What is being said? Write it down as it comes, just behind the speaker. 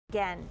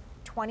Again,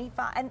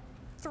 25, and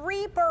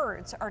 3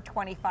 birds are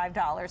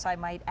 $25, I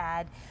might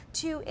add.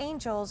 2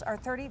 angels are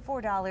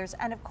 $34.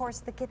 And of course,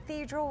 the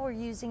cathedral we're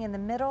using in the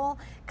middle,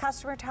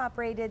 customer top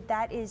rated,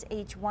 that is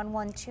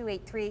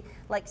H11283.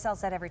 Like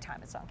sells that every time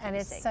it's on QVC. And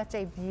it's such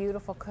a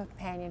beautiful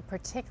companion,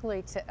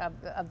 particularly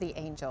of the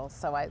angels.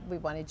 So we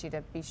wanted you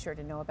to be sure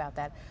to know about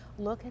that.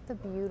 Look at the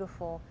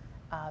beautiful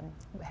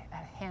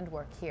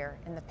handwork here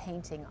in the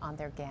painting on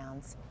their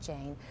gowns,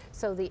 Jane.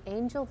 So the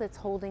angel that's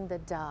holding the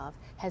dove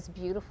has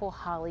beautiful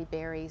holly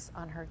berries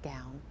on her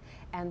gown,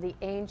 and the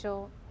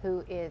angel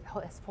who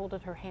has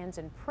folded her hands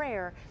in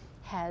prayer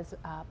has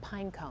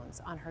pine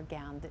cones on her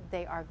gown.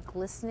 They are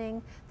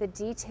glistening. The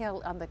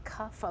detail on the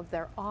cuff of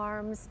their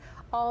arms,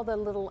 all the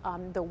little,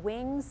 the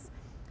wings,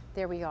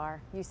 there we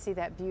are. You see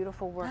that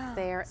beautiful work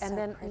there. And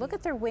then look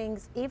at their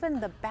wings. Even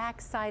the back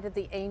side of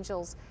the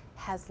angels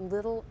has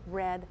little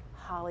red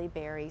holly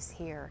berries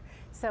here.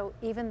 So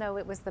even though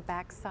it was the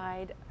back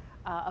side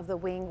of the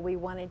wing, we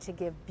wanted to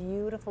give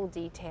beautiful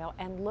detail,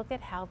 and look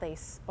at how they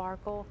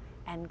sparkle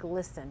and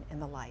glisten in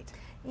the light.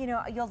 You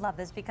know, you'll love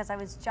this because I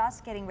was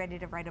just getting ready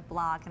to write a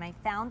blog and I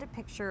found a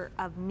picture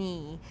of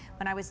me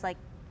when I was like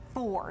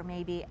 4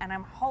 maybe, and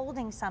I'm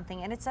holding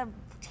something, and it's a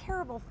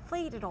terrible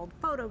faded old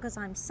photo because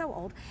I'm so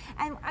old,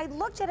 and I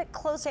looked at it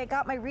closely. I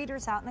got my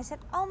readers out and I said,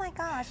 oh my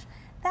gosh,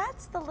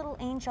 that's the little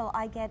angel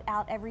I get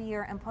out every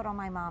year and put on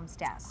my mom's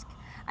desk.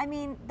 I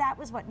mean, that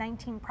was what,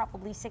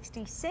 probably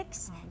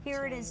 66.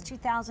 Here it is,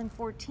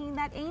 2014.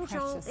 That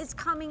angel is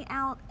coming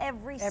out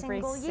every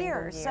single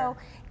year. So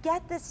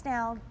get this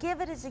now, give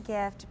it as a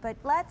gift, but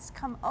let's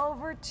come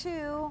over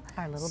to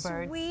our little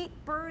sweet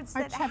birds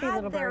that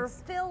have their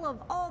fill of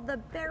all the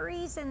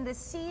berries and the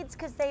seeds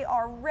because they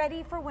are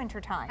ready for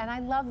wintertime. And I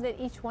love that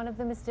each one of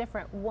them is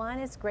different. One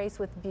is graced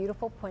with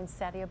beautiful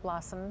poinsettia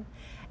blossom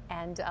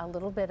and a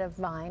little bit of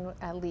vine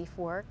leaf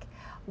work.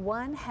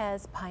 One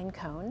has pine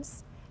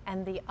cones,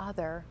 and the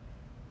other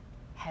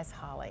has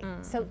holly.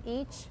 So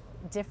each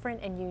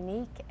different and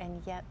unique,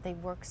 and yet they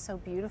work so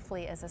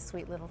beautifully as a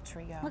sweet little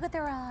trio. Look at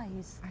their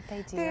eyes. Aren't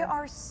they, dear? They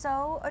are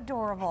so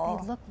adorable.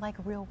 They look like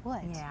real wood.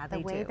 Yeah, they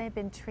do. The way they've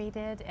been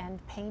treated and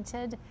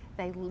painted,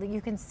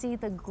 you can see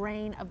the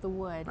grain of the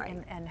wood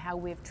and how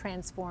we've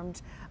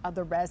transformed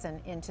the resin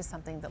into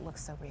something that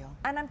looks so real.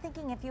 And I'm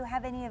thinking if you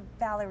have any of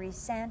Valerie's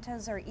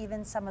Santas or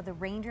even some of the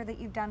reindeer that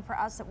you've done for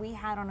us that we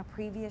had on a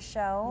previous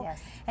show,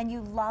 and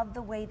you love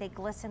the way they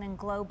glisten and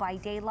glow by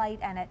daylight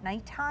and at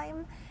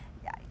nighttime,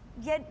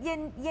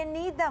 you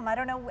need them. I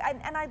don't know,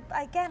 and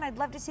again, I'd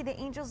love to see the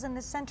angels in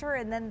the center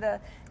and then the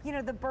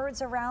the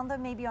birds around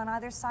them, maybe on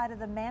either side of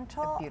the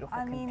mantle.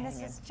 I mean,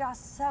 this is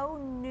just so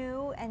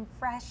new and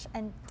fresh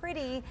and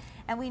pretty,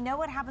 and we know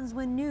what happens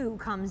when new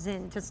comes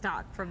into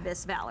stock from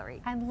Miss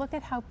Valerie. And look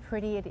at how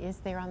pretty it is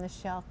there on the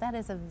shelf. That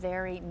is a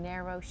very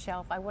narrow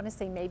shelf. I want to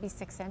say maybe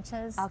 6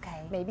 inches,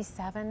 maybe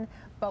 7,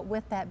 but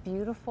with that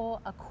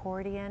beautiful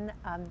accordion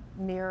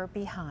mirror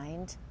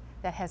behind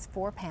that has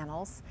 4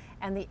 panels,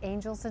 and the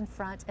angels in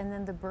front, and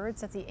then the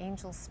birds at the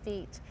angels'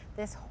 feet.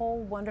 This whole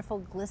wonderful,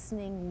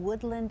 glistening,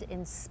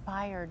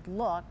 woodland-inspired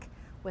look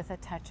with a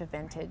touch of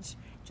vintage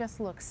just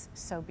looks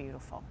so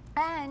beautiful.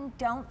 And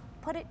don't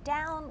put it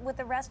down with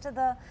the rest of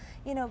the,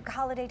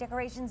 holiday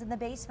decorations in the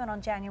basement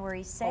on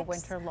January 6th. All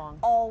winter long.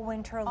 All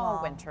winter long.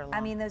 All winter long. I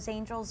mean, those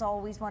angels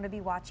always want to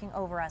be watching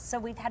over us. So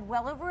we've had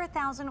well over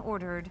 1,000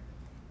 ordered.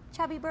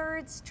 Chubby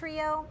Birds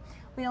Trio,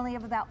 we only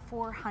have about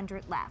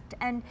 400 left.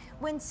 And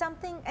when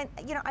something, and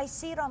I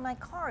see it on my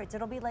cards,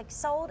 it'll be like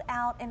sold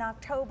out in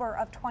October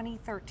of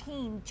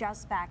 2013,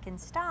 just back in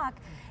stock.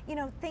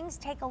 Things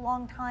take a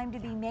long time to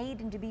be made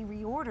and to be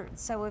reordered.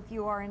 So if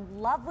you are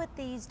in love with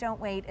these, don't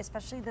wait,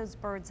 especially those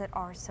birds that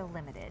are so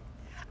limited.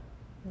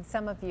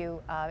 Some of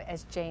you,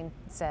 as Jane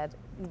said,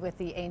 with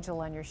the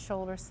angel on your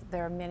shoulders,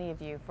 there are many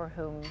of you for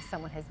whom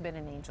someone has been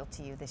an angel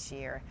to you this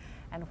year.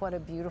 And what a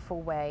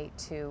beautiful way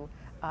to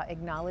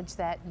acknowledge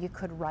that. You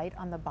could write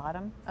on the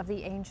bottom of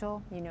the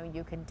angel,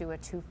 you could do a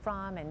to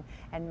from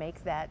and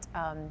make that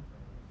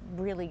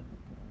really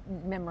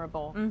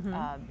memorable,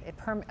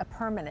 a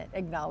permanent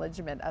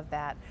acknowledgement of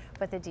that.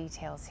 But the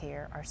details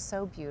here are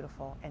so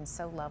beautiful and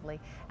so lovely.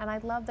 And I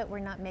love that we're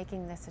not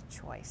making this a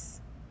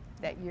choice,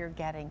 that you're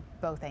getting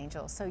both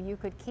angels. So you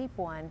could keep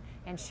one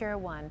and share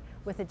one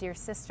with a dear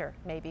sister,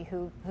 maybe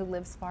who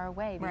lives far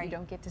away that you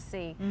don't get to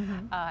see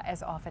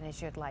as often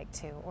as you'd like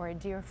to, or a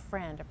dear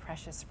friend, a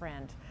precious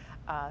friend,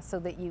 so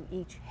that you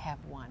each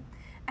have one.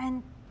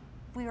 And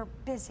we are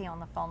busy on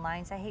the phone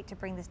lines. I hate to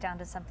bring this down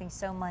to something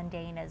so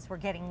mundane as we're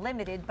getting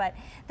limited, but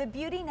the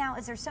beauty now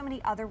is there's so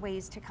many other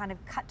ways to kind of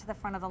cut to the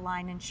front of the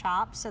line and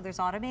shop. So there's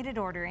automated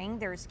ordering,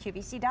 there's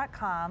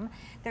QVC.com,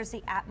 there's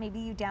the app maybe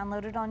you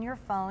downloaded on your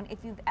phone. If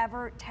you've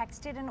ever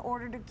texted an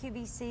order to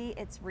QVC,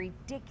 it's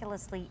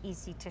ridiculously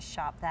easy to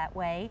shop that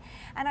way.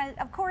 And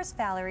of course,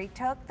 Valerie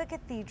took the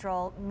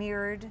cathedral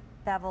mirrored,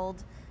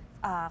 beveled,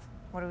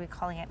 what are we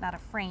calling it? Not a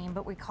frame,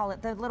 but we call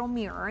it the little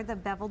mirror, the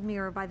beveled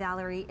mirror by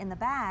Valerie in the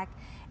back.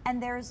 And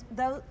there's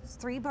those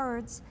 3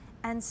 birds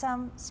and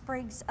some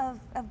sprigs of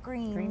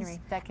greens. Greenery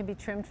that can be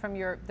trimmed from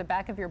the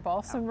back of your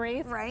balsam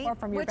wreath, right? or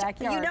from your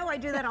backyard. You know I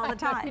do that all the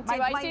time.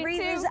 I do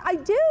too. I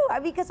do,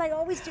 because I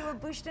always do a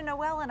bouche de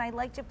Noël, and I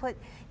like to put,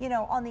 you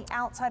know, on the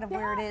outside of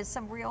where it is,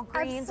 some real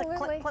greens,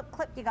 absolutely. a clip, clip,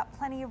 clip. You got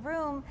plenty of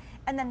room.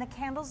 And then the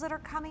candles that are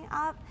coming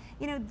up,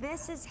 you know,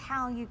 this is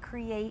how you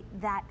create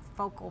that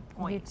focal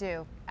point. You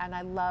do, and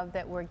I love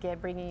that we're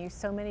bringing you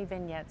so many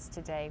vignettes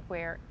today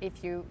where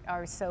if you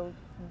are so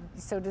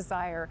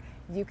desire,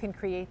 you can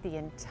create the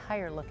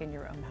entire look in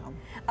your own home.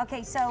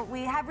 Okay, so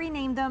we have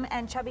renamed them,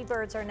 and chubby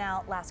birds are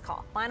now last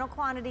call. Final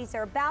quantities,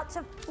 they're about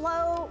to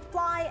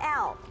fly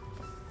out.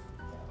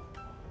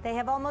 They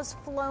have almost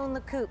flown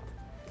the coop.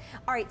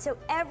 All right, so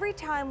every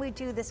time we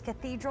do this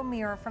cathedral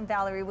mirror from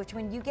Valerie, which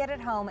when you get it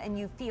home and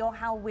you feel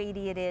how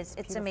weighty it is,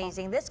 it's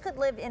amazing. This could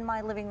live in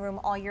my living room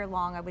all year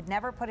long. I would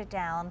never put it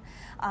down.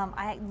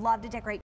 I love to decorate